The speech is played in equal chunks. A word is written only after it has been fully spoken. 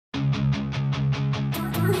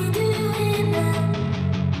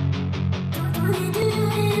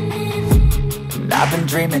I've been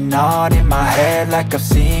dreaming on in my head like I've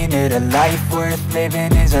seen it. A life worth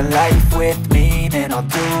living is a life with meaning. I'll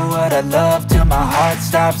do what I love till my heart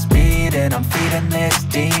stops beating. I'm feeding this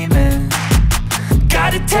demon.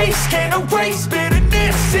 Got a taste, can't erase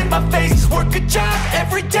bitterness in my face. Work a job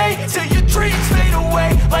every day till your dreams fade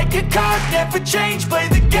away. Like a card, never change, play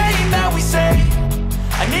the game that we say.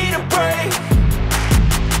 I need a break.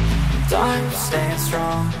 I'm staying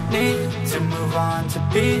strong, need to move on to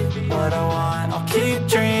be what I want. I'll keep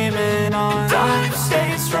dreaming on. I'm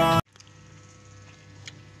staying strong.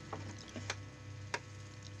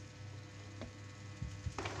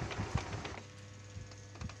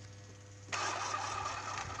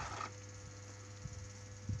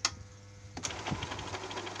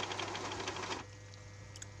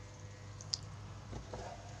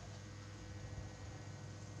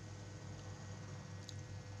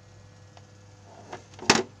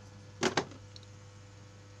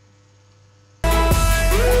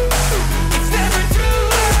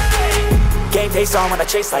 Game face on when I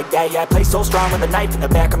chase like that. Yeah, I play so strong with a knife in the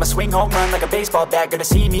back. I'ma swing home run like a baseball bat. Gonna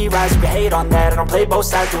see me rise, you can hate on that. I don't play both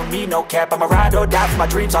sides, doing me no cap. I'ma ride or die for my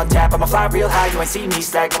dreams on tap. I'ma fly real high, you ain't see me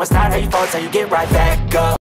slack. No, it's not how you fall, it's how you get right back up.